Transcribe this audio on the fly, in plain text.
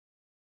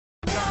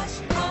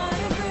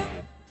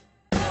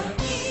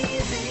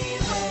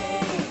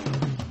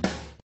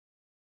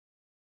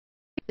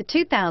The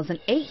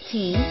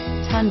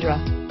 2018 Tundra.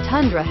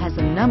 Tundra has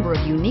a number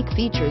of unique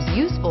features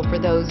useful for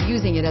those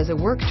using it as a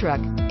work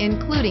truck,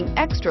 including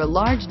extra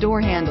large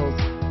door handles,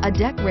 a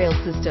deck rail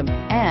system,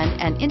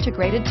 and an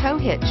integrated tow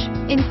hitch.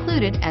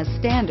 Included as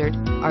standard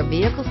are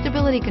vehicle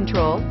stability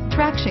control,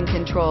 traction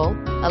control,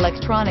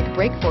 electronic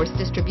brake force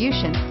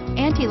distribution,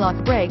 anti-lock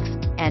brakes,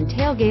 and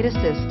tailgate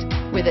assist.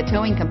 With a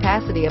towing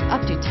capacity of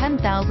up to 10,000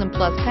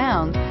 plus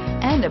pounds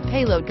and a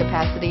payload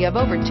capacity of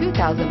over 2,000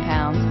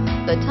 pounds,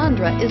 the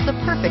Tundra is the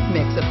perfect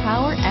mix of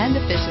power and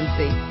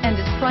efficiency and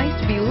is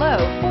priced below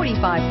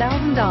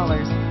 $45,000.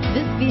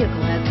 This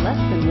vehicle has less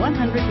than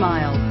 100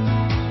 miles.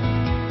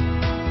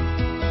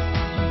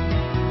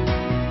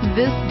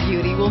 This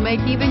beauty will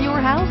make even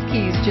your house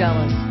keys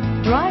jealous.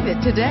 Drive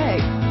it today.